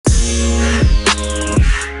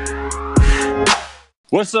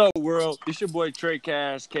What's up, world? It's your boy Trey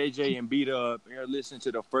Cash, KJ, and Beat Up. And you're listening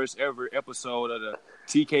to the first ever episode of the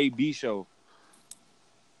TKB Show.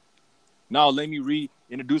 Now, let me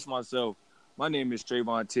reintroduce myself. My name is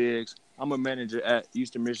Trayvon Tiggs. I'm a manager at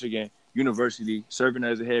Eastern Michigan University, serving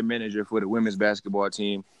as a head manager for the women's basketball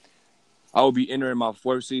team. I will be entering my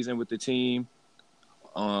fourth season with the team.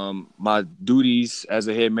 My duties as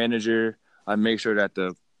a head manager, I make sure that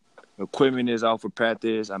the equipment is out for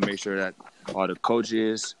practice. I make sure that all the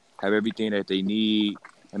coaches have everything that they need.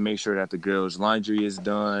 I make sure that the girls' laundry is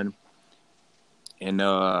done. And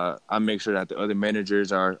I make sure that the other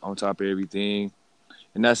managers are on top of everything.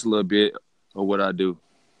 And that's a little bit of what I do.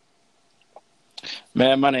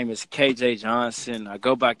 Man, my name is KJ Johnson. I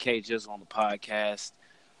go by KJ's on the podcast.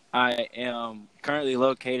 I am currently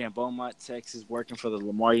located in Beaumont, Texas, working for the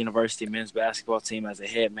Lamar University men's basketball team as a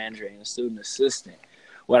head manager and a student assistant.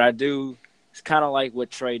 What I do is kind of like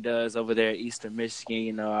what Trey does over there at Eastern Michigan.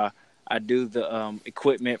 You know, I do the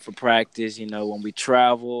equipment for practice. You know, when we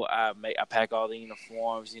travel, I pack all the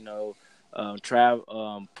uniforms. You know,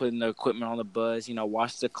 putting the equipment on the bus. You know,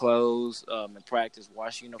 wash the clothes and practice,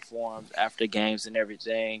 wash uniforms after games and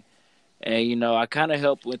everything. And you know, I kind of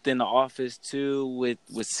help within the office too with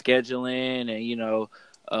scheduling and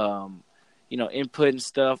inputting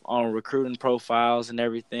stuff on recruiting profiles and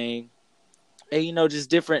everything. And, you know, just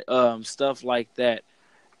different stuff like that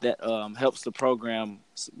helps the program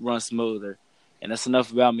run smoother. And that's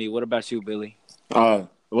enough about me. What about you, Billy?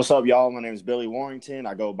 What's up, y'all? My name is Billy Warrington.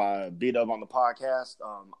 I go by Beat Up on the podcast.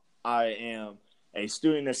 I am a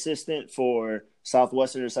student assistant for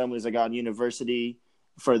Southwestern Assemblies of God University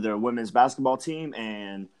for their women's basketball team.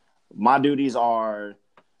 And my duties are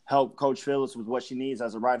help Coach Phillips with what she needs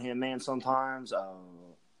as a right-hand man sometimes,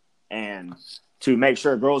 and to make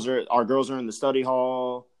sure our girls are in the study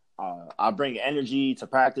hall. I bring energy to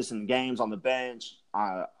practice and games on the bench.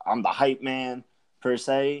 I'm the hype man per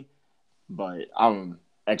se, but I'm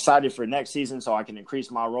excited for next season so I can increase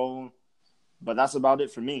my role. But that's about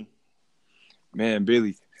it for me. Man,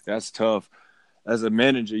 Billy, that's tough. As a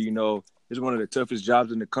manager, you know, it's one of the toughest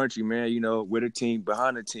jobs in the country, man. You know, with a team,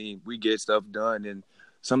 behind the team, we get stuff done. And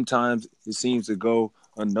sometimes it seems to go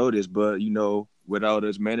unnoticed. But, you know, without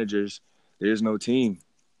us managers, there's no team.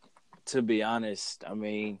 To be honest, I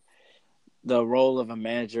mean, the role of a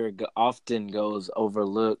manager often goes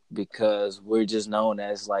overlooked because we're just known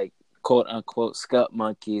as like quote unquote scut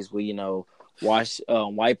monkeys. We, you know,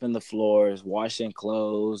 wiping the floors, washing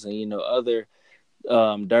clothes, and, you know, other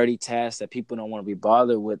dirty tasks that people don't want to be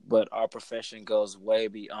bothered with. But our profession goes way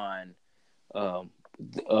beyond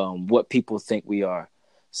what people think we are.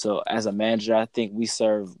 So as a manager, I think we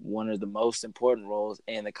serve one of the most important roles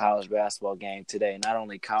in the college basketball game today. Not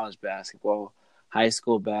only college basketball, high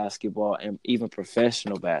school basketball, and even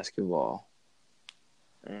professional basketball.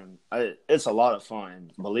 And it's a lot of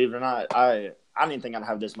fun. Believe it or not, I didn't think I'd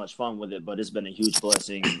have this much fun with it, but it's been a huge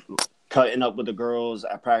blessing. Cutting up with the girls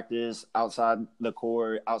at practice, outside the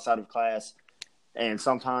court, outside of class. And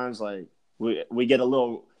sometimes like we get a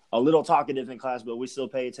little talkative in class, but we still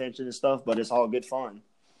pay attention and stuff, but it's all good fun.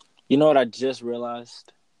 You know what I just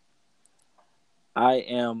realized? I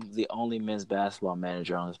am the only men's basketball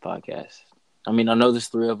manager on this podcast. I mean, I know there's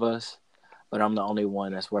three of us, but I'm the only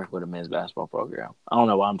one that's worked with a men's basketball program. I don't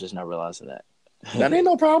know why I'm just not realizing that. That ain't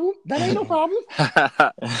no problem.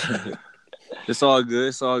 It's all good.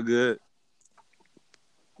 It's all good.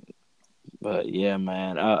 But yeah,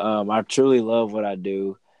 man, I truly love what I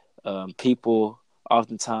do. People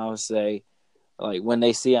oftentimes say, like, when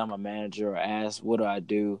they see I'm a manager or ask, what do I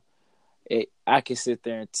do? I can sit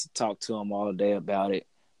there and talk to them all day about it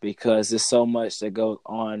because there's so much that goes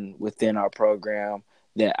on within our program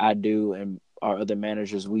that I do and our other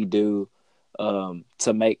managers we do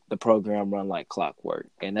to make the program run like clockwork.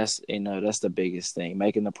 And that's the biggest thing,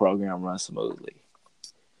 making the program run smoothly.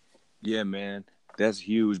 Yeah, man, that's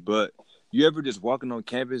huge. But you ever just walking on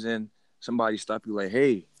campus and somebody stop you like,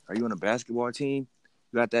 hey, are you on a basketball team?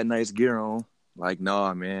 You got that nice gear on? Like,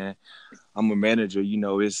 nah, man, I'm a manager. You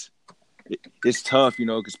know, it's tough, you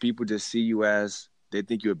know, because people just see you as they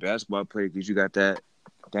think you're a basketball player because you got that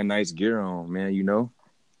nice gear on, man, you know?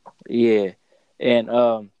 Yeah. And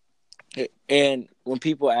when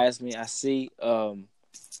people ask me, I see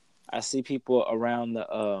people around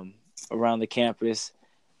the campus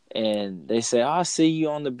and they say, oh, I see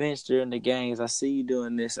you on the bench during the games. I see you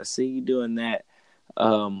doing this. I see you doing that.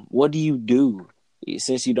 What do you do?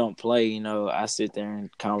 Since you don't play, you know, I sit there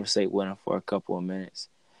and conversate with them for a couple of minutes.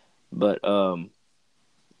 But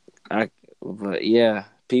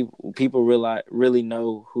people really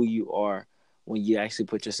know who you are when you actually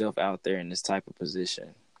put yourself out there in this type of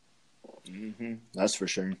position. That's for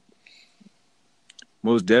sure.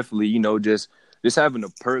 Most definitely, just having the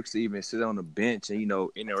perks to even sit on the bench and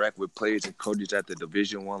interact with players and coaches at the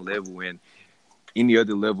Division I level and any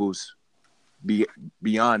other levels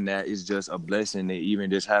beyond that is just a blessing. To even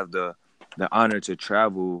just have the honor to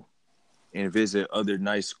travel and visit other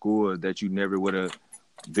nice schools that you never would have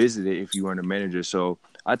visited if you weren't a manager. So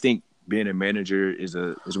I think being a manager is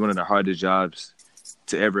one of the hardest jobs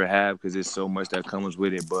to ever have because there's so much that comes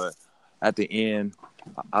with it. But at the end,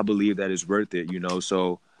 I believe that it's worth it.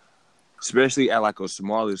 So especially at like a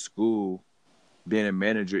smaller school, being a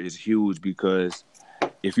manager is huge because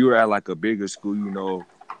if you were at like a bigger school,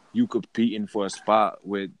 you competing for a spot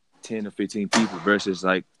with 10 or 15 people versus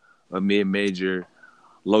like a mid-major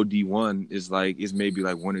low D1 is maybe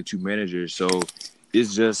like one or two managers. So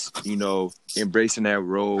it's just, embracing that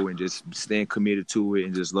role and just staying committed to it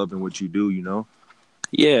and just loving what you do.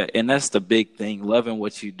 Yeah, and that's the big thing, loving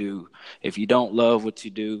what you do. If you don't love what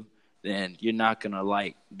you do, then you're not going to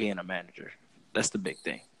like being a manager. That's the big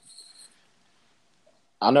thing.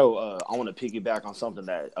 I know I want to piggyback on something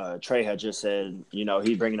that Trey had just said.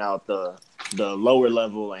 He bringing out the lower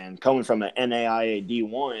level and coming from an NAIA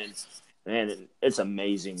D1, man, it's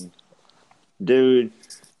amazing. Dude,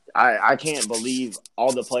 I can't believe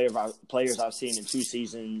all the players I've seen in 2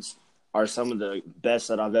 seasons are some of the best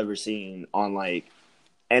that I've ever seen on, like,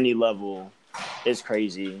 any level. It's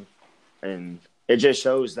crazy. And it just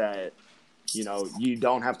shows that, you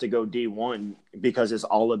don't have to go D1 because it's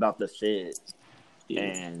all about the fit. Yeah.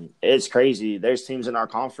 And it's crazy. There's teams in our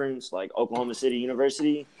conference like Oklahoma City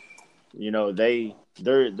University.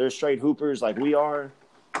 They're straight hoopers like we are,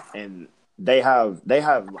 and they have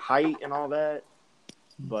height and all that,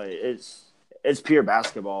 but it's pure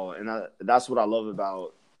basketball, and that's what I love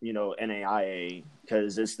about NAIA,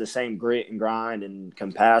 because it's the same grit and grind and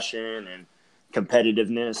compassion and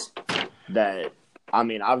competitiveness that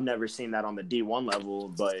I've never seen that on the D1 level,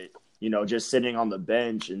 but just sitting on the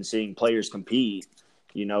bench and seeing players compete.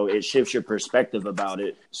 It shifts your perspective about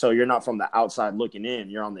it. So you're not from the outside looking in.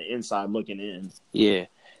 You're on the inside looking in. Yeah.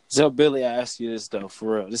 So, Billy, I ask you this, though,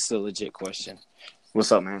 for real. This is a legit question.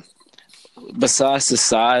 What's up, man? Besides the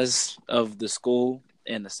size of the school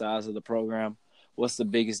and the size of the program, what's the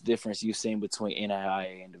biggest difference you've seen between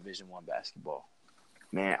NAIA and Division I basketball?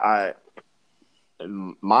 Man,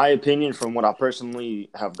 in my opinion, from what I personally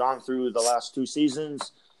have gone through the last 2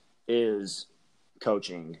 seasons, is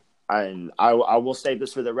coaching. And I will state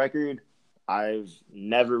this for the record. I've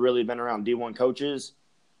never really been around D1 coaches,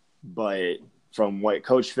 but from what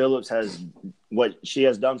Coach Phillips what she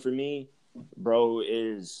has done for me, bro,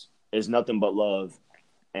 is nothing but love.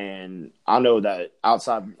 And I know that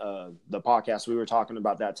outside the podcast, we were talking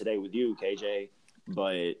about that today with you, KJ.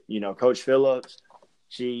 But Coach Phillips,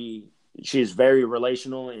 she's very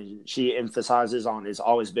relational, and she emphasizes on it's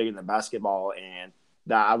always big in the basketball, and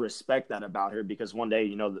that I respect that about her, because one day,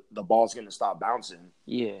 the ball's going to stop bouncing.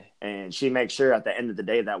 Yeah. And she makes sure at the end of the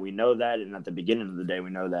day that we know that, and at the beginning of the day we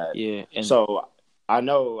know that. Yeah. And so I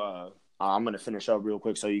know I'm going to finish up real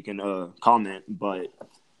quick so you can comment, but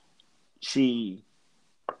I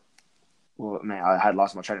had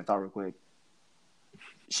lost my train of thought real quick.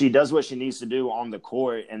 She does what she needs to do on the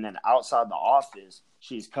court, and then outside the office,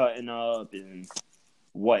 she's cutting up and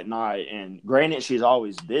whatnot. And granted, she's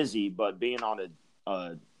always busy, but being on a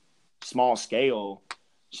small scale,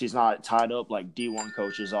 she's not tied up like D1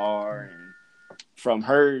 coaches are. And from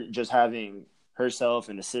her just having herself,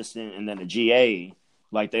 an assistant, and then a GA,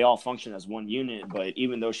 like they all function as one unit. But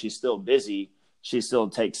even though she's still busy, she still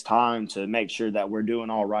takes time to make sure that we're doing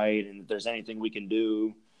all right and if there's anything we can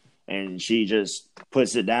do. And she just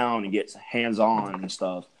puts it down and gets hands-on and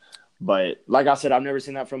stuff. But like I said, I've never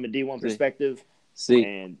seen that from a D1 perspective.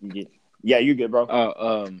 And yeah, you're good,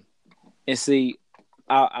 bro. And see,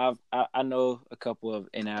 I know a couple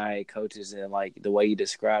of NAIA coaches, and like the way you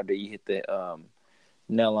described it, you hit the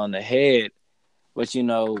nail on the head. But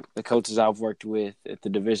the coaches I've worked with at the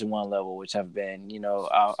Division I level, which have been,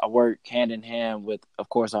 I work hand in hand with, of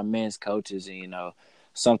course, our men's coaches, and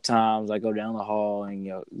sometimes I go down the hall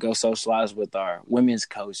and go socialize with our women's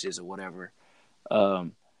coaches or whatever.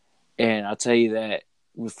 And I'll tell you that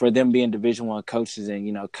for them being Division I coaches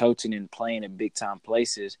and coaching and playing in big time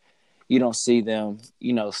places, you don't see them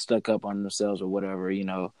stuck up on themselves or whatever.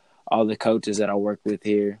 All the coaches that I work with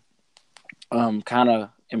here kind of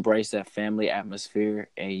embrace that family atmosphere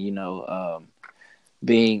and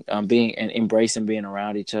being and embracing being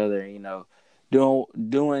around each other.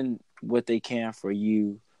 Doing what they can for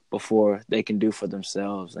you before they can do for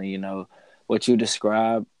themselves. And what you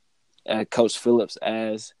describe Coach Phillips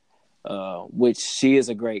as, which she is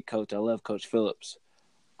a great coach. I love Coach Phillips.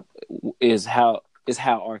 is how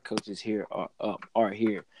our coaches here are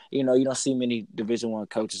here. You know, you don't see many Division I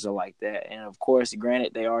coaches are like that. And of course,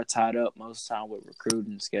 granted, they are tied up most of the time with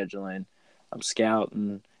recruiting, scheduling,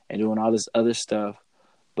 scouting, and doing all this other stuff.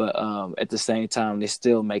 But at the same time, they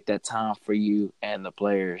still make that time for you and the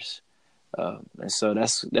players. And so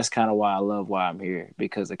that's kind of why I love why I'm here,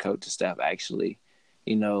 because the coaching staff actually,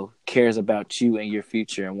 you know, cares about you and your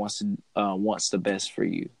future and wants the best for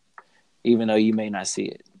you, even though you may not see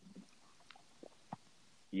it.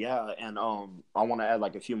 Yeah, and I want to add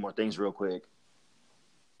like a few more things real quick.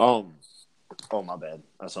 Oh my bad,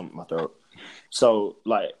 that's something in my throat. So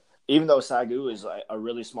like, even though SAGU is like a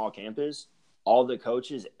really small campus, all the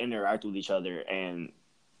coaches interact with each other, and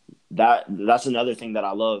that's another thing that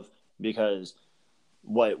I love, because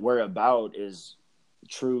what we're about is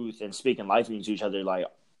truth and speaking life into each other. Like,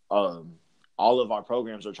 all of our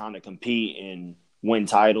programs are trying to compete and win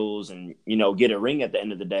titles and, you know, get a ring at the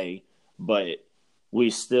end of the day, but we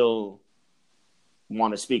still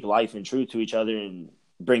want to speak life and truth to each other and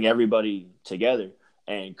bring everybody together.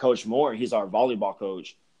 And Coach Moore, he's our volleyball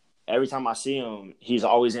coach. Every time I see him, he's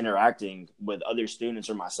always interacting with other students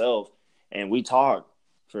or myself, and we talk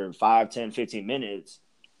for 5, 10, 15 minutes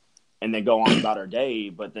and then go on about our day.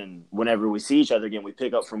 But then whenever we see each other again, we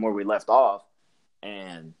pick up from where we left off.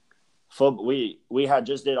 And we had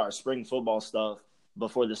just did our spring football stuff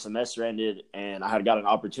before the semester ended, and I had got an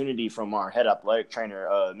opportunity from our head athletic trainer,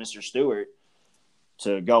 Mr. Stewart,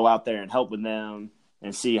 to go out there and help with them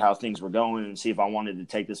and see how things were going and see if I wanted to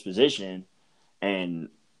take this position. And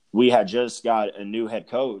we had just got a new head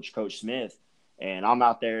coach, Coach Smith, and I'm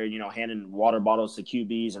out there, you know, handing water bottles to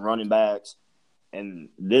QBs and running backs. And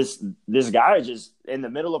this guy just in the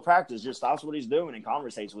middle of practice just stops what he's doing and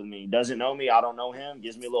conversates with me. He doesn't know me, I don't know him,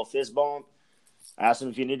 gives me a little fist bump. I asked him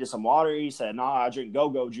if he needed some water. He said, "Nah, I drink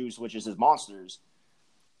go-go juice," which is his Monsters.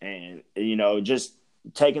 And, you know, just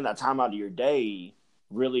taking that time out of your day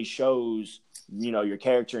really shows, you know, your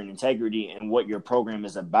character and integrity and what your program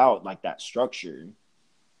is about, like that structure.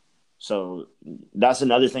 So that's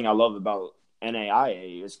another thing I love about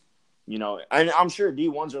NAIA is, you know, and I'm sure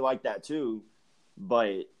D1s are like that too,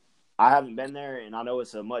 but I haven't been there, and I know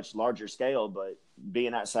it's a much larger scale, but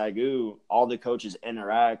being at SAGU, all the coaches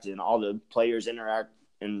interact and all the players interact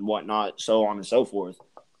and whatnot, so on and so forth.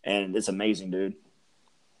 And it's amazing, dude.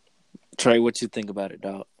 Trey, what you think about it,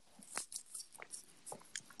 dog?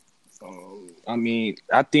 I mean,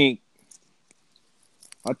 I think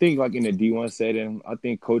like in the D1 setting, I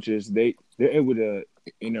think coaches, they're able to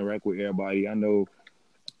interact with everybody. I know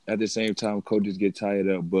at the same time coaches get tired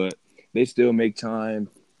up, but they still make time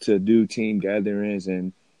to do team gatherings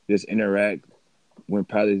and just interact when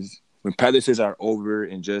practices are over,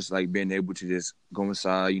 and just like being able to just go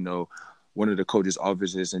inside, you know, one of the coaches'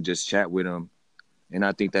 offices and just chat with them. And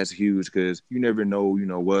I think that's huge, because you never know, you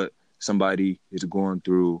know, what somebody is going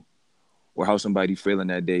through or how somebody feeling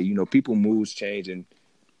that day. You know, people moods change and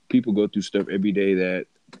people go through stuff every day that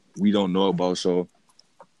we don't know about. So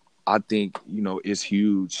I think, you know, it's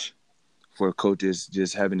huge for coaches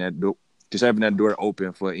just having that door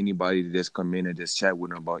open for anybody to just come in and just chat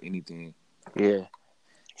with them about anything. Yeah,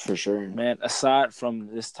 for sure, man. Aside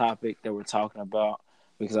from this topic that we're talking about,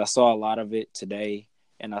 because I saw a lot of it today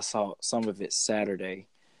and I saw some of it Saturday.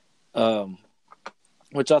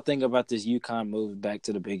 What y'all think about this UConn move back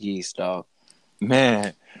to the Big East, dog?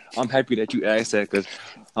 Man, I'm happy that you asked that, because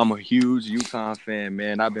I'm a huge UConn fan,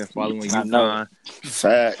 man. I've been following UConn.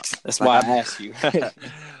 Facts. That's why I asked you.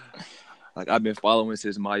 Like, I've been following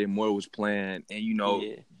since Maya Moore was playing, and you know,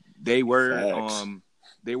 they were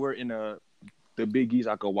in the Big East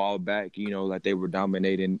like a while back. You know, like they were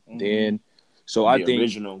dominating then. So I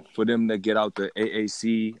think for them to get out the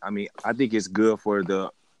AAC, I mean, I think it's good for the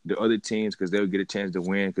other teams, because they'll get a chance to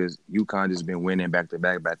win, because UConn has been winning back to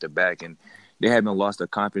back, and they haven't lost a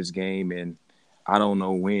conference game and I don't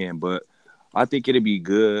know when. But I think it'll be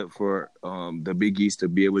good for the Big East to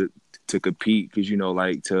be able to compete, because, you know,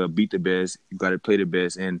 like, to beat the best, you got to play the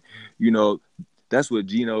best. And, you know, that's what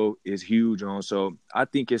Gino is huge on. So I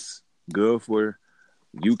think it's good for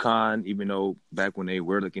UConn, even though back when they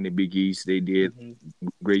were like in the Big East, they did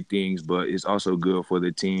great things, but it's also good for the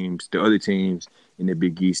other teams in the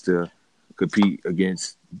Big East to compete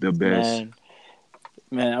against the best.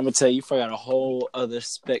 Man, I'm going to tell you, you forgot a whole other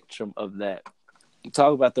spectrum of that. You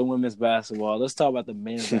talk about the women's basketball. Let's talk about the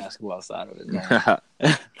men's basketball side of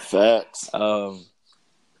it. Facts.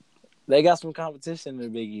 They got some competition in the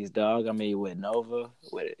Big East, dog. I mean, with Nova,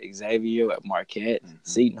 with Xavier, with Marquette,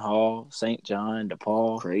 Seton Hall, St. John,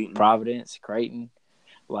 DePaul, Creighton. Providence, Creighton.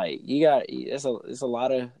 Like, you got it's a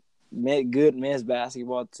lot of good men's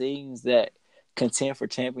basketball teams that contend for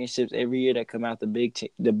championships every year that come out the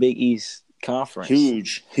Big East Conference.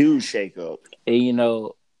 Huge shakeup. And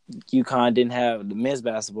UConn didn't have the men's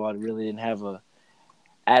basketball. Really didn't have a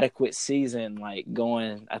adequate season. Like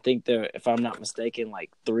going, I think they're, if I'm not mistaken, like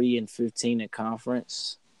 3-15 in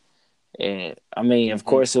conference. And I mean, of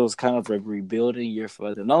course, it was kind of a rebuilding year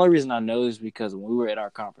for them. The only reason I know is because when we were at our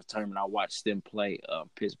conference tournament, I watched them play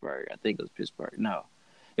Pittsburgh. I think it was Pittsburgh. No,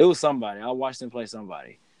 it was somebody. I watched them play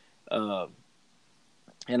somebody,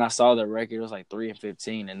 and I saw their record. It was like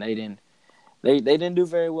 3-15, and they didn't do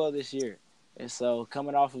very well this year. And so,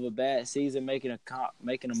 coming off of a bad season, making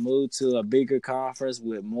a move to a bigger conference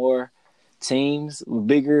with more teams,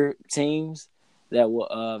 bigger teams that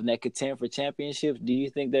will that contend for championships. Do you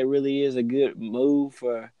think that really is a good move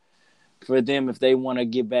for them if they want to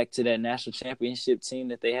get back to that national championship team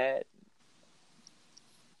that they had?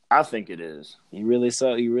 I think it is. You really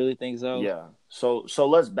think so? Yeah. So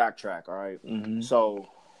let's backtrack, all right? Mm-hmm. So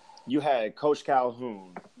you had Coach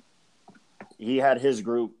Calhoun. He had his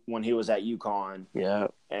group when he was at UConn. Yeah.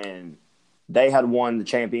 And they had won the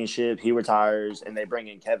championship. He retires, and they bring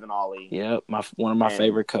in Kevin Ollie. Yep, one of my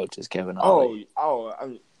favorite coaches, Kevin Ollie.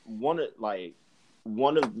 One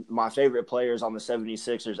of my favorite players on the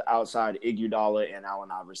 76ers outside Iguodala and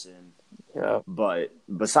Allen Iverson. Yeah. But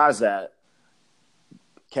besides that,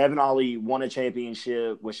 Kevin Ollie won a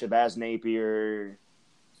championship with Shabazz Napier,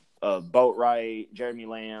 Boatwright, Jeremy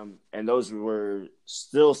Lamb, and those were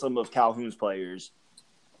still some of Calhoun's players.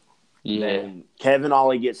 Yeah. Then Kevin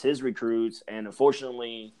Ollie gets his recruits and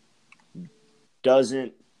unfortunately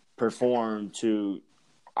doesn't perform to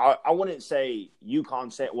I wouldn't say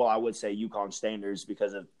I would say UConn standards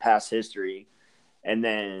because of past history. And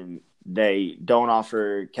then they don't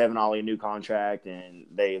offer Kevin Ollie a new contract and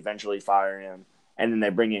they eventually fire him. And then they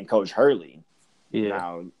bring in Coach Hurley. Yeah.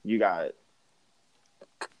 Now you got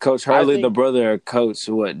Coach Hurley, the brother of Coach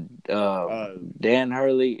Dan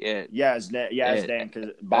Hurley. It's Dan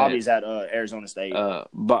because Bobby's at Arizona State.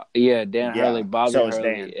 Dan Hurley, Bobby so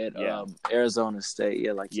Hurley at Arizona State.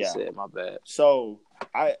 Yeah, like you said, my bad. So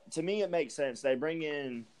to me it makes sense. They bring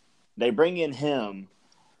in him,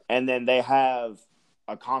 and then they have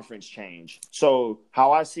a conference change. So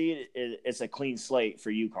how I see it, it's a clean slate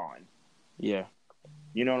for UConn. Yeah,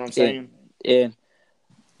 you know what I'm saying. And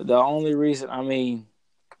the only reason, I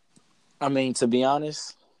mean, to be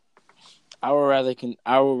honest, I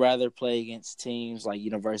would rather play against teams like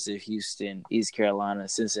University of Houston, East Carolina,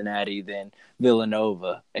 Cincinnati than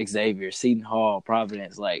Villanova, Xavier, Seton Hall,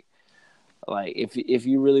 Providence. Like if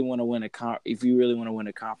you really want to win a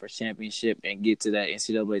conference championship and get to that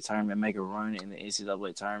NCAA tournament, make a run in the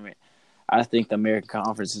NCAA tournament, I think the American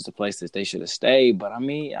Conference is the place that they should have stayed. But I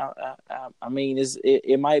mean,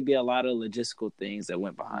 it might be a lot of logistical things that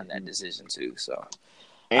went behind that decision too. So.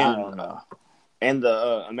 I don't know. And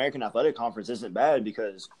the American Athletic Conference isn't bad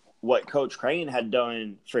because what Coach Crane had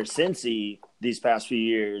done for Cincy these past few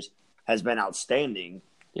years has been outstanding.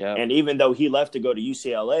 Yeah. And even though he left to go to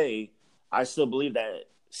UCLA, I still believe that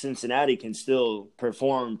Cincinnati can still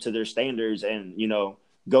perform to their standards and,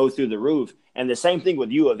 go through the roof. And the same thing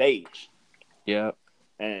with U of H. Yeah.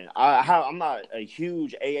 And I'm not a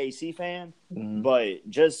huge AAC fan, but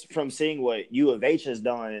just from seeing what U of H has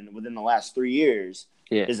done within the last 3 years –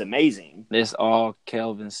 is amazing. It's all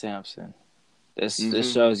Kelvin Sampson. This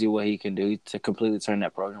shows you what he can do to completely turn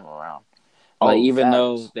that program around. Even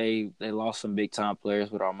though they lost some big time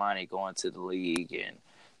players with Armani going to the league, and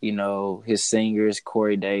his singers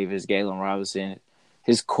Corey Davis, Galen Robinson,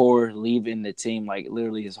 his core leaving the team, like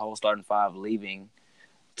literally his whole starting five leaving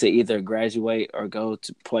to either graduate or go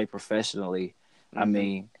to play professionally. I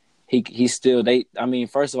mean. He's still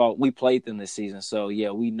first of all, we played them this season. So,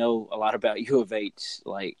 yeah, we know a lot about U of H.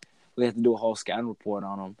 Like, we have to do a whole scouting report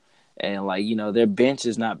on them. And, their bench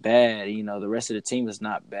is not bad. The rest of the team is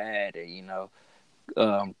not bad. And,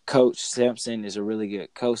 Coach Sampson is a really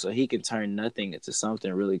good coach, so he can turn nothing into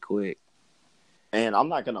something really quick. And I'm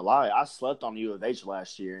not going to lie. I slept on U of H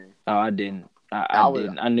last year. Oh, I didn't. I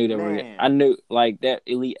didn't. I knew I knew, that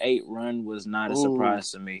Elite Eight run was not a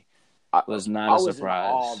surprise to me. Was not a surprise.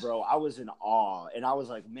 I was in awe, bro. I was in awe, and I was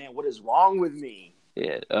like, "Man, what is wrong with me?"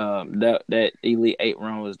 Yeah, that Elite Eight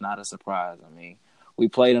run was not a surprise. I mean, we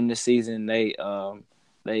played them this season. They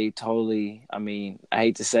totally. I mean, I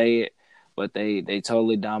hate to say it, but they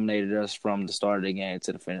totally dominated us from the start of the game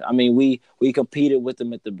to the finish. I mean, we competed with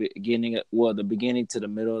them at the beginning. The beginning to the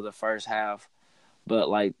middle of the first half, but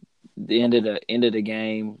like the end of the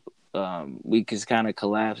game. We just kind of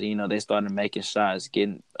collapsed. They started making shots,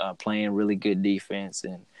 playing really good defense,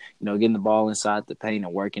 and getting the ball inside the paint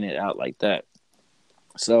and working it out like that.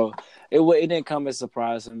 So it didn't come as a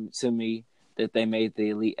surprise to me that they made the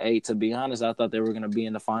Elite Eight. To be honest, I thought they were going to be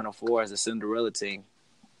in the Final Four as a Cinderella team.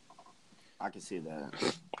 I can see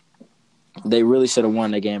that. They really should have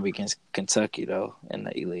won the game against Kentucky, though, in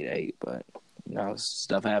the Elite Eight. But,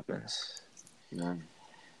 stuff happens. Yeah.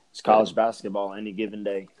 It's college basketball any given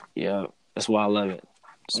day. Yeah, that's why I love it.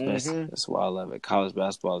 That's why I love it. College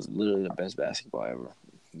basketball is literally the best basketball ever.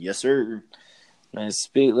 Yes, sir. Man,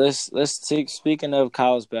 speaking of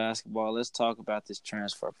college basketball, let's talk about this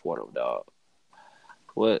transfer portal, dog.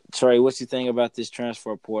 Trey, what you think about this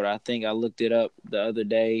transfer portal? I think I looked it up the other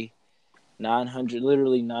day.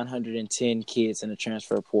 910 kids in the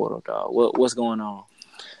transfer portal, dog. What's going on?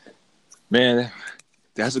 Man,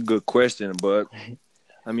 that's a good question, but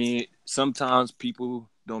I mean, sometimes people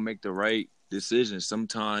don't make the right decision.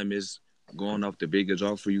 Sometimes it's going off the biggest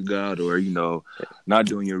offer you got, or not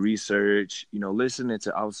doing your research. Listening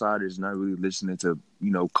to outsiders, not really listening to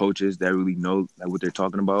coaches that really know what they're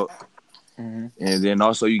talking about. Mm-hmm. And then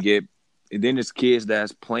also it's kids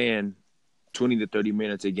that's playing 20 to 30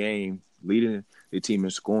 minutes a game, leading the team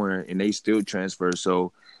in scoring, and they still transfer.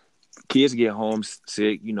 So kids get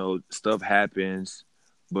homesick, stuff happens.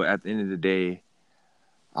 But at the end of the day,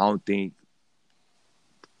 I don't think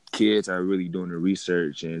kids are really doing the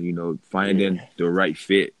research and, finding the right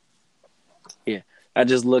fit. Yeah. I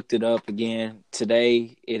just looked it up again.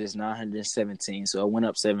 Today, it is 917. So I went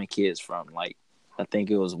up 7 kids from, I think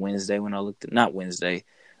it was Wednesday when I looked at – not Wednesday,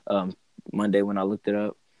 Monday when I looked it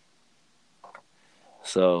up.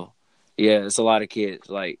 So, yeah, it's a lot of kids.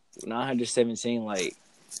 917,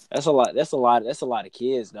 that's a lot. That's a lot of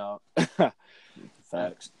kids, dog.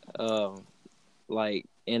 Facts.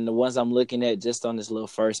 And the ones I'm looking at just on this little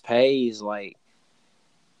first page, 3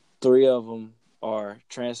 of them are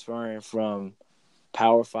transferring from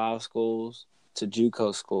Power 5 schools to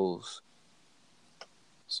JUCO schools.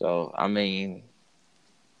 So, I mean,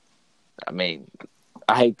 I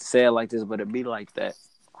hate to say it like this, but it'd be like that.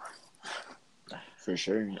 For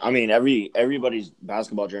sure. I mean, everybody's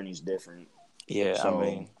basketball journey is different. Yeah,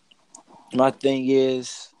 So, my thing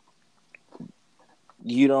is,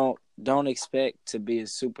 you don't expect to be a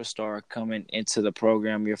superstar coming into the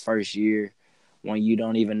program your first year when you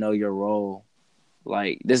don't even know your role.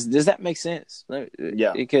 Does that make sense?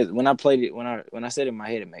 Yeah. Because when I played it, when I said it in my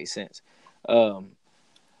head, it made sense.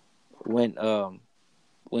 When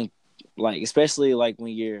especially when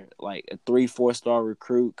you're a 3-4 star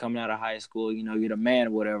recruit coming out of high school, you're the man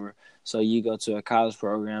or whatever. So you go to a college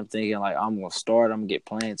program thinking I'm gonna start, I'm gonna get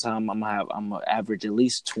playing time, I'm gonna average at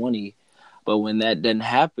least 20. But when that doesn't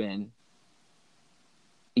happen,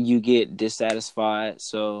 you get dissatisfied.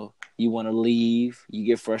 So you want to leave. You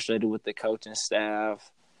get frustrated with the coaching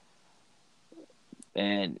staff.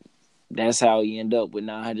 And that's how you end up with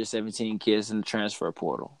 917 kids in the transfer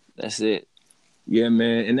portal. That's it. Yeah,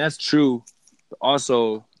 man. And that's true.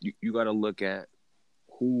 Also, you got to look at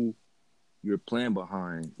who you're playing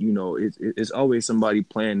behind. It's always somebody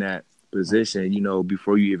playing that position,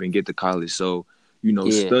 before you even get to college. So,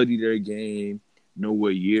 study their game, know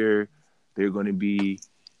what year they're going to be.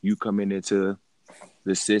 You coming into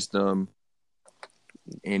the system,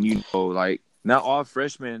 and not all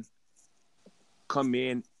freshmen come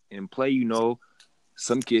in and play.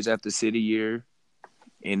 Some kids have to sit a year,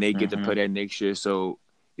 and they get to play that next year. So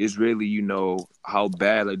it's really how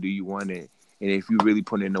badly do you want it, and if you really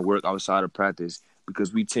put in the work outside of practice,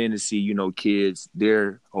 because we tend to see kids,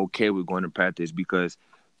 they're okay with going to practice because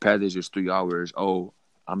practice is 3 hours. Oh,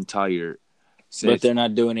 I'm tired. But they're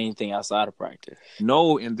not doing anything outside of practice.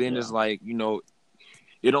 No, and then it's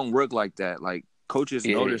it don't work like that. Coaches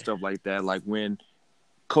know there's stuff like that. When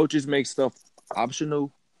coaches make stuff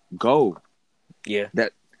optional, go. Yeah.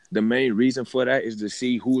 That the main reason for that is to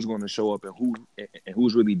see who's going to show up and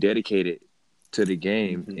who's really dedicated to the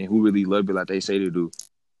game and who really love it like they say they do.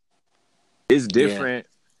 It's different,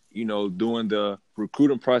 doing the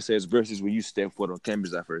recruiting process versus when you step foot on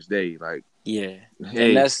campus that first day. Yeah.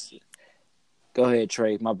 Hey, and go ahead,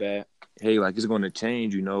 Trey. My bad. Hey, it's going to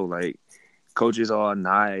change, coaches are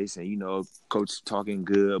nice and, coach talking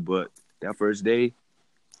good, but that first day,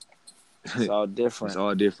 it's all different. It's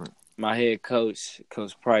all different. My head coach,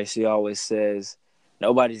 Coach Price, he always says,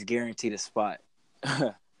 nobody's guaranteed a spot.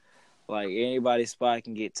 Anybody's spot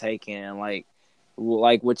can get taken. Like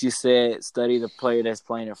what you said, study the player that's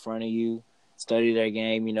playing in front of you. Study their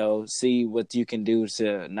game, see what you can do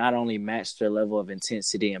to not only match their level of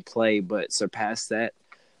intensity and play, but surpass that.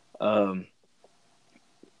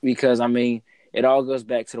 Because, it all goes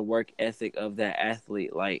back to the work ethic of that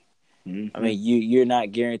athlete. You're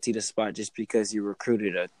not guaranteed a spot just because you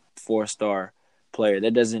recruited a 4-star player.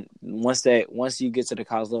 That doesn't – once you get to the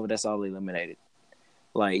college level, that's all eliminated.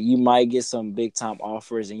 Like, you might get some big time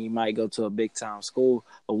offers and you might go to a big time school,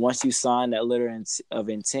 but once you sign that letter of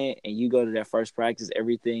intent and you go to that first practice,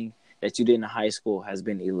 everything that you did in high school has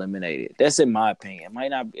been eliminated. That's in my opinion.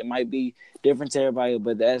 It might be different to everybody,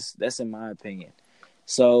 but that's in my opinion.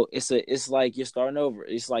 So it's like you're starting over.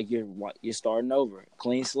 It's like you're starting over,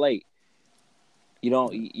 clean slate. You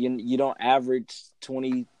don't average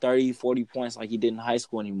 20, 30, 40 points like you did in high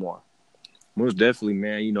school anymore. Most definitely,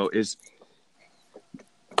 man. It's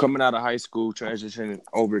coming out of high school, transitioning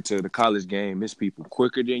over to the college game. It's people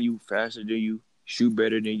quicker than you, faster than you, shoot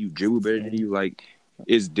better than you, dribble better than you. Like,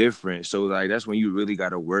 it's different. So, like, that's when you really got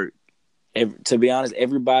to work. To be honest,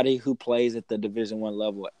 everybody who plays at the Division I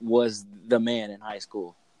level was the man in high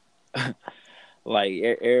school.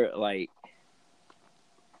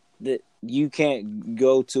 You can't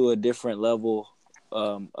go to a different level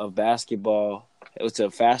of basketball with a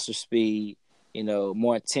faster speed,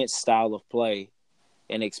 more intense style of play,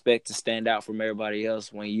 and expect to stand out from everybody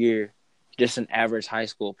else when you're just an average high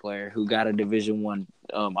school player who got a Division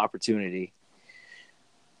I opportunity.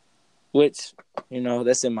 Which,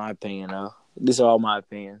 that's in my opinion, though. These are all my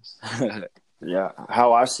opinions. Yeah,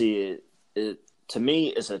 how I see it to me,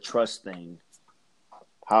 it's a trust thing.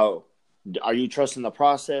 How are you trusting the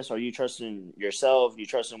process? Are you trusting yourself? You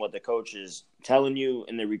trusting what the coach is telling you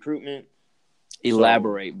in the recruitment?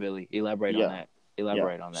 Elaborate, Billy. Elaborate on that.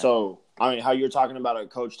 Elaborate on that. So, I mean, how you're talking about a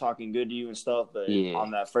coach talking good to you and stuff, but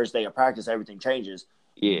on that first day of practice, everything changes.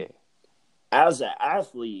 Yeah. As an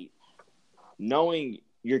athlete, knowing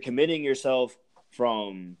you're committing yourself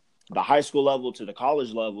from the high school level to the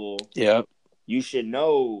college level, yep, you should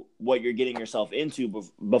know what you're getting yourself into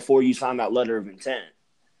before you sign that letter of intent.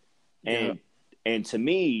 And to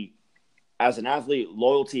me, as an athlete,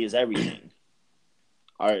 loyalty is everything.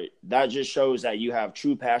 All right, that just shows that you have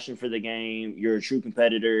true passion for the game. You're a true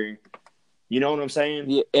competitor. You know what I'm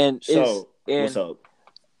saying? Yeah, and what's up?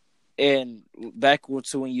 And back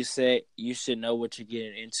to when you said you should know what you're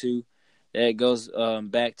getting into, that goes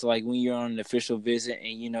back to like when you're on an official visit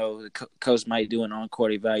and the coach might do an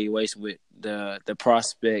on-court evaluation with the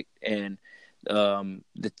prospect and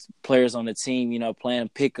the players on the team, playing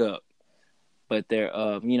pickup, but they're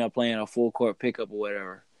playing a full court pickup or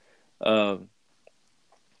whatever.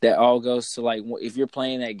 That all goes to like if you're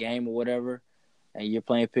playing that game or whatever, and you're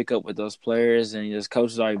playing pickup with those players and those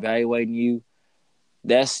coaches are evaluating you.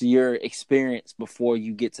 That's your experience before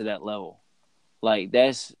you get to that level. Like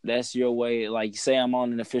that's your way. Like say I'm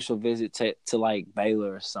on an official visit to like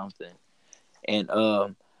Baylor or something, and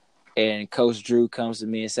Coach Drew comes to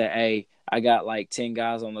me and say, "Hey, I got like 10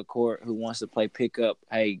 guys on the court who wants to play pickup.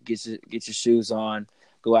 Hey, get your shoes on,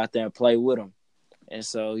 go out there and play with them." And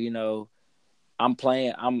so I'm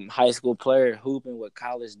a high school player hooping with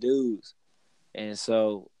college dudes, and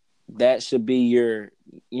so that should be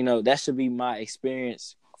that should be my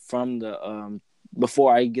experience from the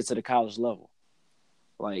before I get to the college level.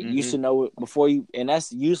 Like you should know it before you, and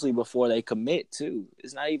that's usually before they commit too.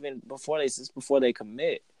 It's not even it's before they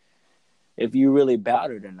commit. If you really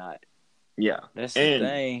about it or not. Yeah, that's the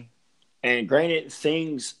thing. And granted,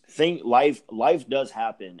 life does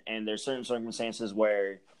happen, and there's certain circumstances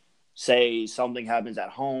where, say, something happens at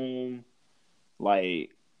home,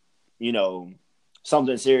 like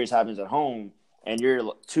something serious happens at home, and you're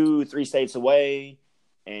 2-3 states away,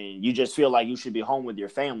 and you just feel like you should be home with your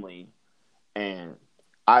family, and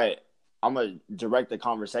I'm going to direct the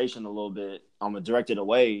conversation a little bit. I'm going to direct it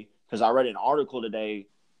away because I read an article today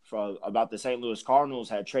about the St. Louis Cardinals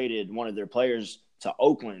had traded one of their players to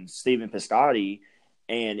Oakland, Stephen Piscotty,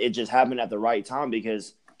 and it just happened at the right time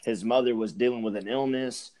because his mother was dealing with an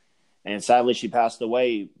illness, and sadly she passed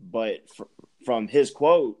away. But from his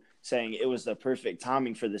quote saying it was the perfect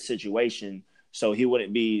timing for the situation so he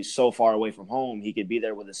wouldn't be so far away from home. He could be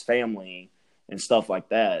there with his family and stuff like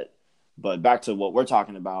that. But back to what we're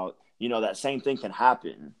talking about, that same thing can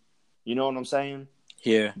happen. You know what I'm saying?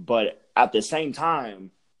 Yeah. But at the same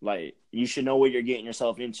time, like, you should know what you're getting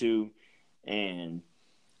yourself into. And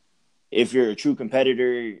if you're a true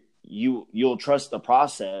competitor, you'll trust the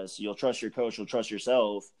process. You'll trust your coach. You'll trust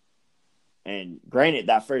yourself. And granted,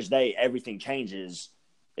 that first day, everything changes.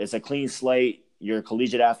 It's a clean slate. You're a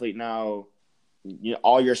collegiate athlete now.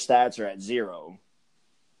 All your stats are at 0.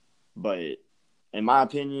 But in my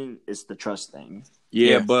opinion, it's the trust thing.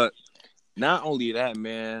 Yeah, but not only that,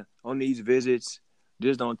 man. On these visits,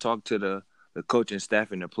 just don't talk to the coaching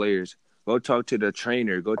staff and the players. Go talk to the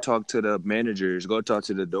trainer. Go talk to the managers. Go talk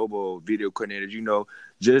to the Dobo video coordinators.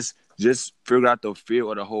 Just figure out the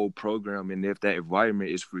feel of the whole program and if that environment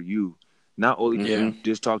is for you. Not only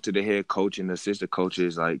just talk to the head coach and the assistant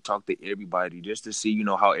coaches, like talk to everybody just to see,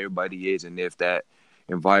 how everybody is and if that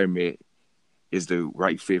environment is the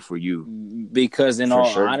right fit for you. Because in For all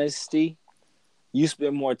sure. honesty, you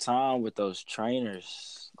spend more time with those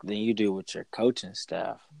trainers than you do with your coaching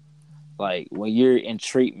staff. Like when you're in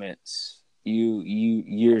treatments,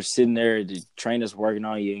 you're sitting there, the trainer's working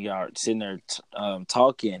on you, y'all sitting there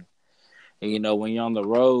talking. And, when you're on the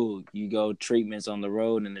road, you go treatments on the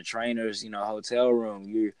road, and the trainers, hotel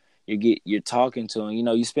room, you're talking to them.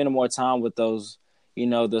 You spend more time with those,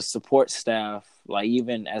 the support staff. Like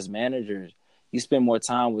even as managers, you spend more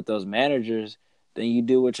time with those managers than you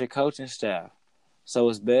do with your coaching staff. So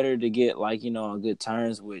it's better to get on good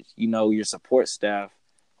terms with your support staff,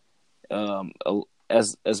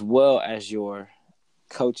 as well as your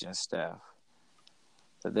coaching staff.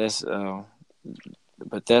 But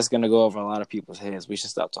that's gonna go over a lot of people's heads. We should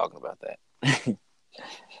stop talking about that.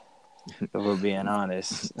 If we're being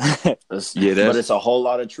honest. But it's a whole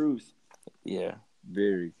lot of truth. Yeah.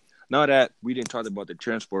 Very. Now that we didn't talk about the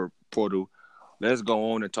transfer portal, let's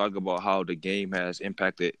go on and talk about how the game has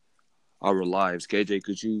impacted our lives. KJ,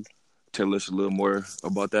 could you tell us a little more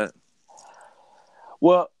about that?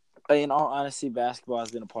 Well, in all honesty, basketball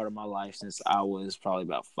has been a part of my life since I was probably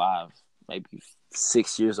about 5, maybe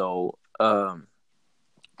 6 years old.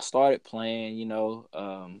 Started playing,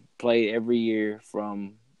 played every year for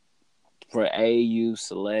AAU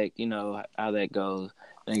select, how that goes.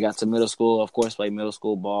 Then got to middle school, of course, played middle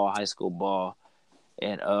school ball, high school ball.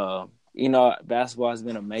 And, basketball has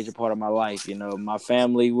been a major part of my life. My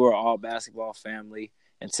family, we're all basketball family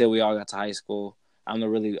until we all got to high school. I'm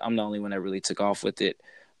the only one that really took off with it.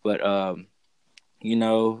 But,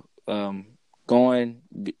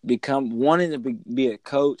 wanting to be a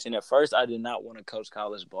coach. And at first I did not want to coach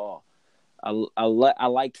college ball. I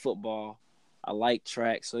liked football. I liked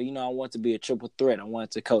track. So, I wanted to be a triple threat. I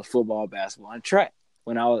wanted to coach football, basketball, and track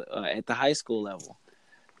when I was at the high school level.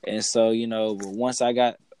 And so, once I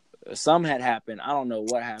got something had happened. I don't know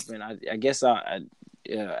what happened. I guess I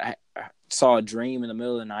saw a dream in the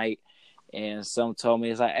middle of the night. And some told me,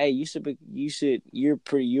 it's like, hey,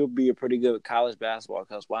 you'll be a pretty good college basketball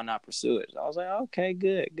coach. Why not pursue it? So I was like, okay,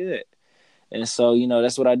 good. And so,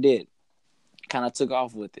 that's what I did. Kind of took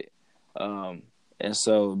off with it. And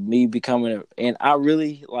so me and I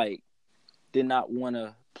really did not want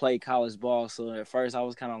to play college ball. So at first I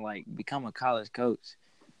was kind of become a college coach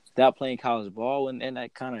without playing college ball. And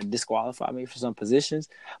that kind of disqualified me for some positions.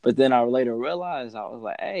 But then I later realized, I was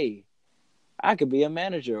like, hey, I could be a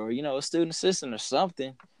manager or, a student assistant or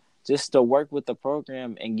something, just to work with the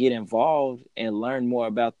program and get involved and learn more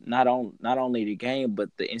about not only the game,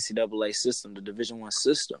 but the NCAA system, the Division I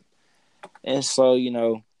system. And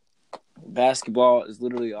so, basketball is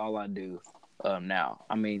literally all I do now.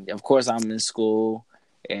 I mean, of course, I'm in school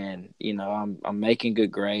and, I'm making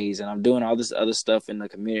good grades and I'm doing all this other stuff in the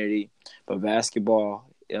community. But basketball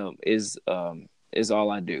is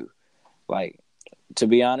all I do. To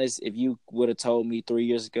be honest, if you would have told me 3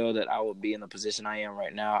 years ago that I would be in the position I am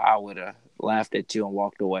right now, I would have laughed at you and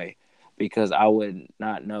walked away, because I would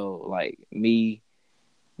not know, me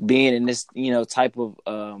being in this, type of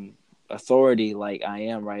authority like I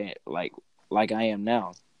am right, like I am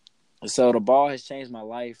now. So the ball has changed my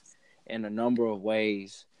life in a number of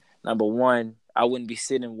ways. Number one, I wouldn't be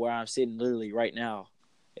sitting where I'm sitting literally right now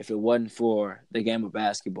if it wasn't for the game of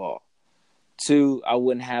basketball. 2, I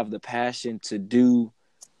wouldn't have the passion to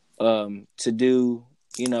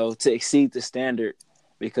exceed the standard,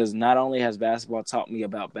 because not only has basketball taught me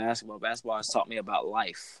about basketball has taught me about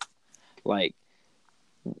life,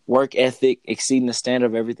 work ethic, exceeding the standard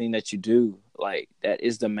of everything that you do. That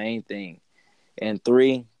is the main thing. And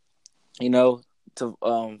 3, to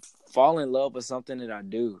fall in love with something that I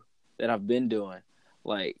do, that I've been doing.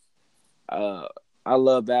 I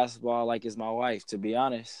love basketball like it's my wife, to be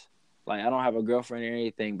honest. I don't have a girlfriend or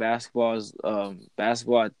anything. Basketball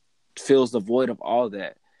fills the void of all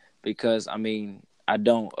that, because I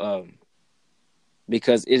don't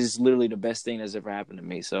because it is literally the best thing that's ever happened to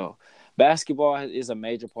me. So basketball is a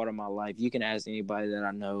major part of my life. You can ask anybody that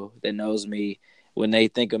I know that knows me. When they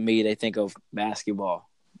think of me, they think of basketball.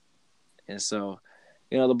 And so,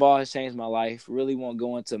 the ball has changed my life. Really won't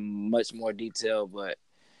go into much more detail, but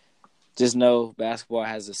just know basketball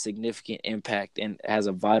has a significant impact and has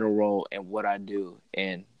a vital role in what I do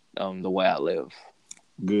and the way I live.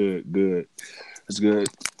 Good. That's good.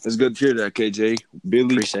 That's good to hear that, KJ.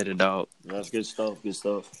 Billy. Appreciate it, dog. That's good stuff.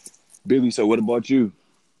 Billy, so what about you?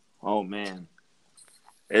 Oh, man.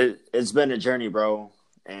 It's been a journey, bro,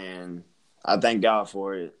 and I thank God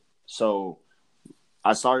for it. So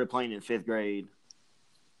I started playing in 5th grade.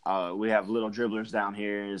 We have little dribblers down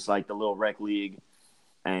here. It's like the little rec league.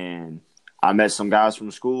 And I met some guys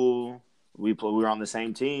from school, we were on the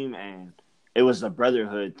same team, and it was a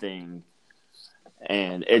brotherhood thing.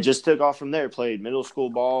 And it just took off from there. Played middle school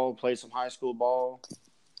ball, played some high school ball,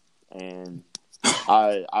 and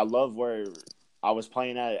I love where I was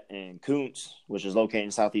playing at in Koontz, which is located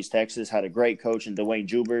in Southeast Texas. Had a great coach in Dwayne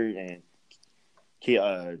Joubert and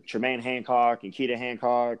Tremaine Hancock and Keita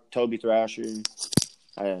Hancock, Toby Thrasher.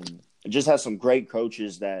 And it just had some great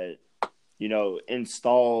coaches that,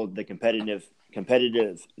 installed the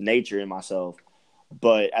competitive nature in myself.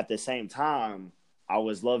 But at the same time, I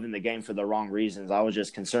was loving the game for the wrong reasons. I was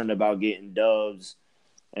just concerned about getting dubs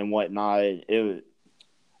and whatnot. It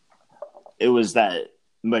was that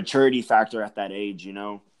maturity factor at that age,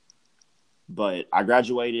 But I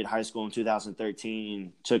graduated high school in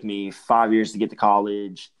 2013. Took me 5 years to get to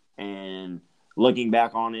college. And looking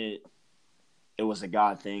back on it, it was a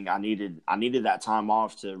God thing. I needed that time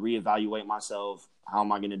off to reevaluate myself. How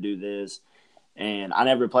am I going to do this? And I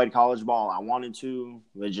never played college ball. I wanted to,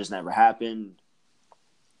 but it just never happened.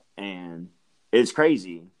 And it's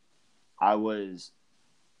crazy. I was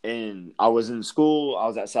in school. I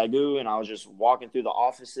was at SAGU, and I was just walking through the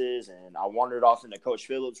offices, and I wandered off into Coach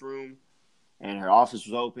Phillips' room, and her office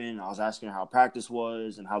was open. I was asking her how practice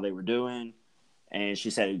was and how they were doing, and she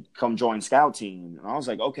said, "Come join scout team." And I was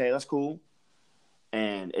like, "Okay, that's cool."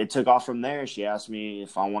 And it took off from there. She asked me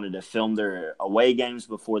if I wanted to film their away games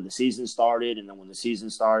before the season started, and then when the season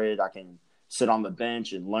started, I can sit on the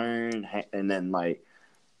bench and learn, and then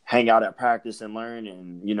hang out at practice and learn,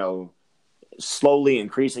 and slowly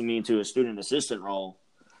increasing me into a student assistant role.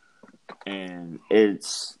 And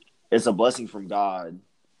it's a blessing from God,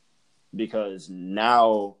 because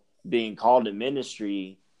now being called to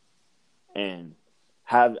ministry and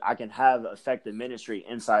I can have effective ministry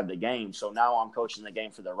inside the game. So now I'm coaching the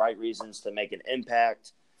game for the right reasons, to make an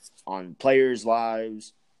impact on players'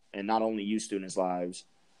 lives and not only youth students' lives,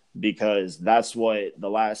 because that's what the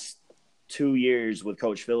last 2 years with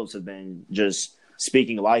Coach Phillips have been, just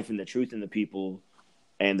speaking life and the truth into people.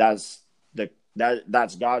 And that's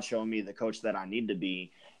God showing me the coach that I need to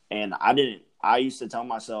be. And I used to tell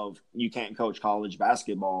myself, you can't coach college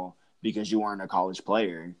basketball because you weren't a college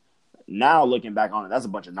player. Now looking back on it, that's a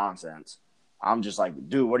bunch of nonsense. I'm just like,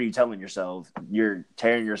 dude, what are you telling yourself? You're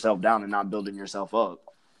tearing yourself down and not building yourself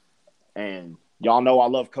up. And y'all know I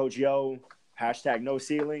love Coach Yo, # no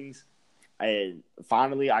ceilings. And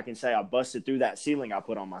finally, I can say I busted through that ceiling I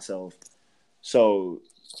put on myself. So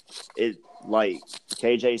it, like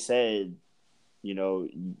KJ said, you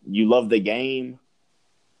love the game.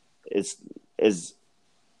 It's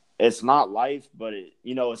not life, but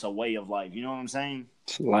it's a way of life. You know what I'm saying?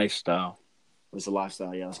 It's a lifestyle. It's a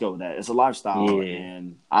lifestyle. Yeah, let's go with that. It's a lifestyle,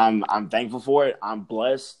 and I'm thankful for it. I'm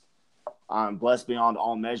blessed. I'm blessed beyond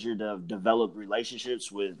all measure to develop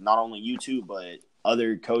relationships with not only you two, but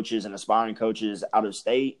other coaches and aspiring coaches out of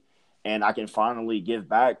state. And I can finally give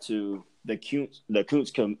back to the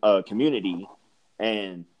Koontz community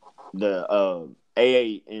and the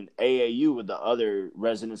AAU with the other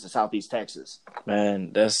residents of Southeast Texas.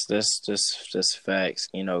 Man, that's facts.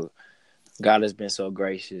 God has been so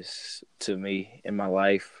gracious to me in my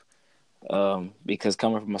life, because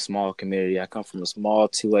coming from a small community, I come from a small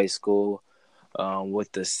 2A school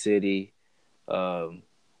with the city of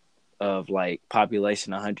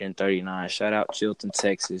population 139. Shout out Chilton,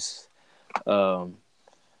 Texas.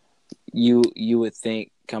 You would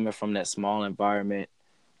think, coming from that small environment,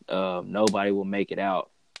 nobody will make it out.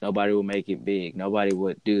 Nobody will make it big. Nobody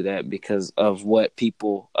would do that because of what the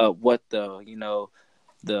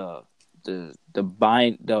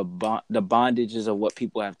bondages of what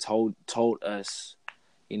people have told us.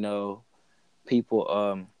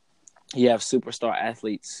 People. You have superstar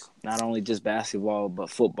athletes, not only just basketball but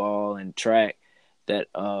football and track, that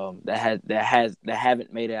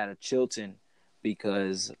haven't made it out of Chilton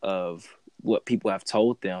because of what people have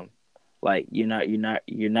told them. Like, you're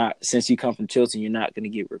not since you come from Chilton, you're not going to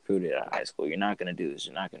get recruited out of high school. You're not going to do this.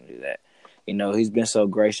 You're not going to do that. He's been so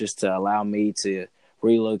gracious to allow me to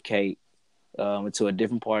relocate into a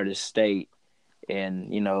different part of the state and,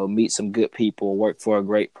 meet some good people, work for a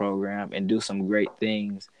great program, and do some great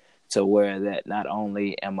things, to where that not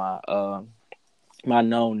only am I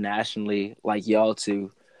known nationally like y'all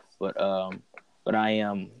two, but I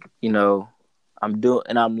am, I'm doing,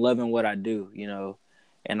 and I'm loving what I do,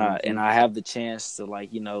 and I have the chance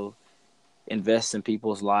to invest in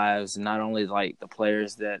people's lives, not only like the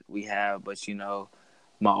players that we have, but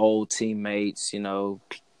my old teammates,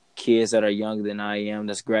 kids that are younger than I am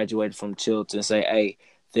that's graduated from Chilton, say, hey,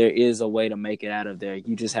 there is a way to make it out of there.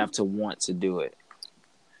 You just have to want to do it.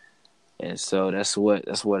 And so that's what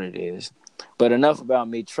it is. But enough about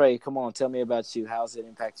me. Trey, come on, tell me about you. How's it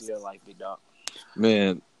impacted your life, big dog?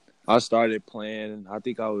 Man, I started playing. I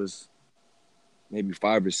think I was maybe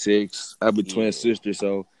 5 or 6. I have a twin sister,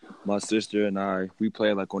 so my sister and we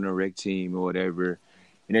played like on a rec team or whatever,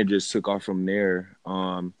 and it just took off from there.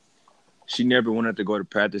 She never wanted to go to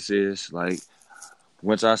practices. Like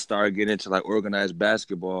once I started getting into like organized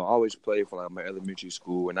basketball, I always played for like my elementary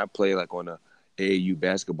school, and I played like on a AAU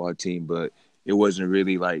basketball team, but it wasn't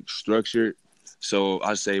really like structured. So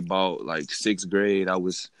I say about like 6th grade, I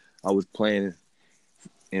was playing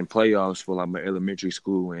in playoffs for like my elementary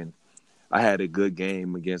school, and I had a good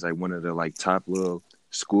game against like one of the like top little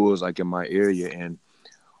schools like in my area, and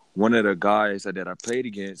one of the guys that I played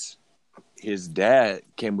against, his dad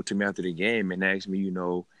came up to me after the game and asked me,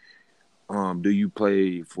 do you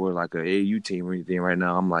play for like a AAU team or anything right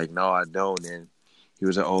now? I'm like, no, I don't. And he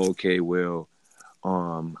was like, oh, okay, well,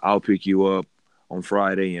 I'll pick you up on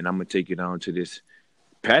Friday and I'm gonna take you down to this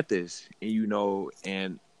practice,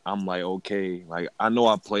 and I'm like, okay, like I know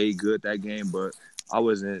I played good that game, but I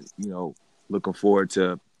wasn't, looking forward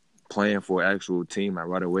to playing for an actual team like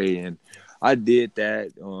right away. And I did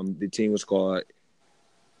that. The team was called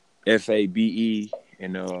FABE,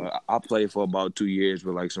 and I played for about 2 years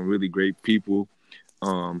with like some really great people.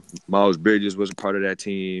 Miles Bridges was a part of that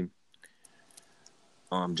team.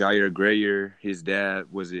 Jair Grayer, his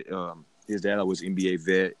dad was NBA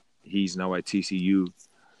vet. He's now at TCU.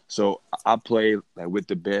 So I played like with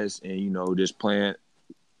the best, and just playing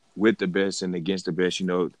with the best and against the best.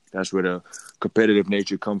 That's where the competitive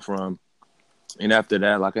nature come from. And after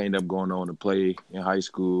that, like I ended up going on to play in high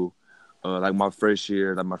school. Like my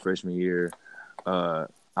freshman year,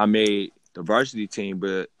 I made the varsity team,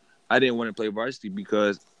 but I didn't want to play varsity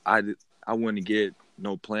because I wanted to get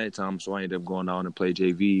no playing time, so I ended up going on and play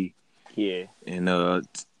JV. Yeah. And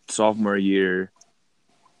sophomore year,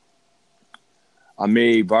 I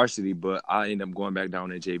made varsity, but I ended up going back down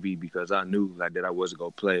to JV because I knew like that I wasn't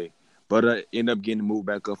gonna play. But I ended up getting moved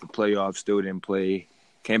back up for playoffs. Still didn't play.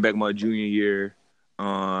 Came back my junior year.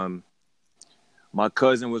 My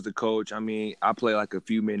cousin was the coach. I mean, I played like a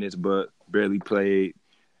few minutes, but barely played.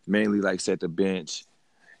 Mainly like set the bench,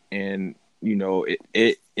 and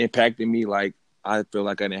it impacted me. Like I feel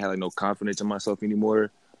like I didn't have like no confidence in myself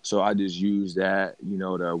anymore. So I just used that,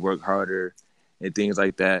 to work harder and things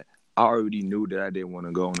like that. I already knew that I didn't want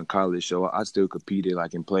to go into college, so I still competed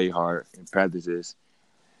like and played hard in practices.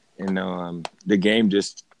 And the game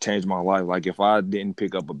just changed my life. Like if I didn't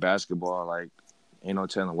pick up a basketball, like ain't no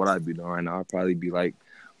telling what I'd be doing right now. I'd probably be like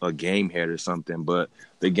a game head or something. But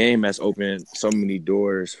the game has opened so many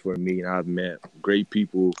doors for me, and I've met great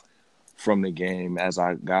people from the game as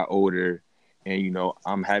I got older. And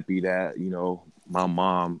I'm happy that my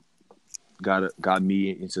mom got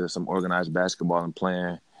me into some organized basketball and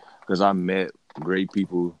playing, because I met great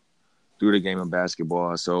people through the game of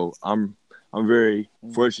basketball. So I'm very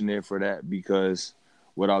fortunate for that, because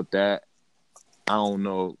without that, I don't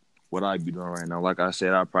know what I'd be doing right now. Like I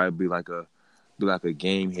said, I'd probably be like a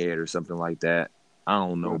game head or something like that. I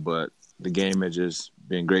don't know, but the game has just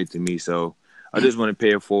been great to me. So I just want to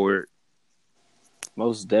pay it forward.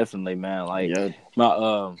 Most definitely, man. Like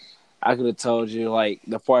I could have told you like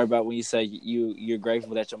the part about when you say you're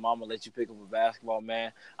grateful that your mama let you pick up a basketball,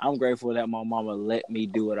 man. I'm grateful that my mama let me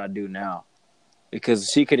do what I do now. Because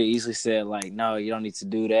she could have easily said, like, no, you don't need to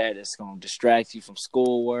do that. It's going to distract you from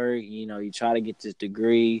schoolwork. You try to get this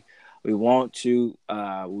degree. We want you.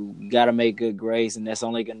 We got to make good grades, and that's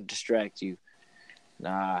only going to distract you.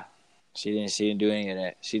 Nah, she didn't do any of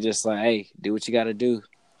that. She just like, hey, do what you got to do,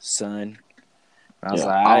 son. And I was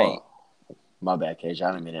like, all right. My bad, Cage.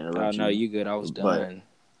 I didn't mean to interrupt you. Oh, no, you good. I was done.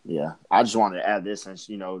 Yeah, I just wanted to add this since,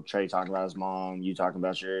 Trey talking about his mom, you talking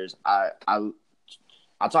about yours.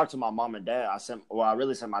 I talked to my mom and dad. I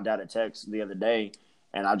really sent my dad a text the other day,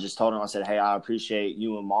 and I just told him, I said, hey, I appreciate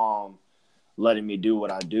you and mom letting me do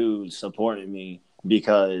what I do, supporting me,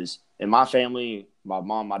 because in my family, my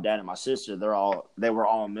mom, my dad, and my sister, they were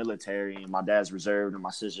all military, and my dad's reserved, and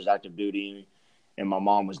my sister's active duty, and my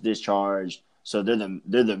mom was discharged. So they're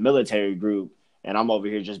the military group, and I'm over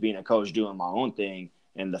here just being a coach doing my own thing.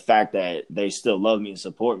 And the fact that they still love me and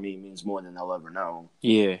support me means more than they'll ever know.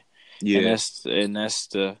 Yeah. Yeah, and that's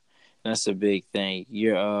the big thing.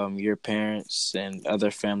 Your parents and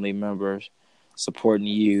other family members supporting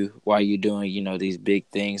you while you're doing these big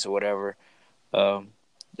things or whatever.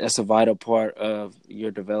 That's a vital part of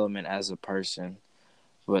your development as a person.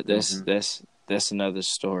 But that's another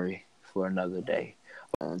story for another day.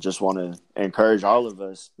 I just want to encourage all of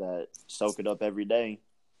us that soak it up every day.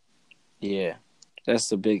 Yeah, that's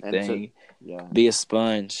the big thing. Be a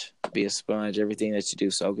sponge. Be a sponge. Everything that you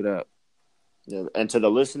do, soak it up. Yeah. And to the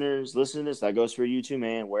listeners, that goes for you too,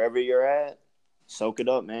 man. Wherever you're at, soak it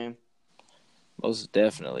up, man. Most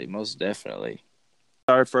definitely. Most definitely.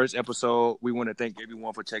 Our first episode, we want to thank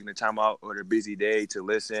everyone for taking the time out or their busy day to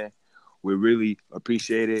listen. We really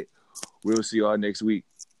appreciate it. We'll see y'all next week.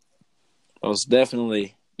 Most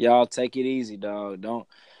definitely. Y'all take it easy, dog. Don't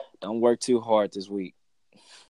work too hard this week.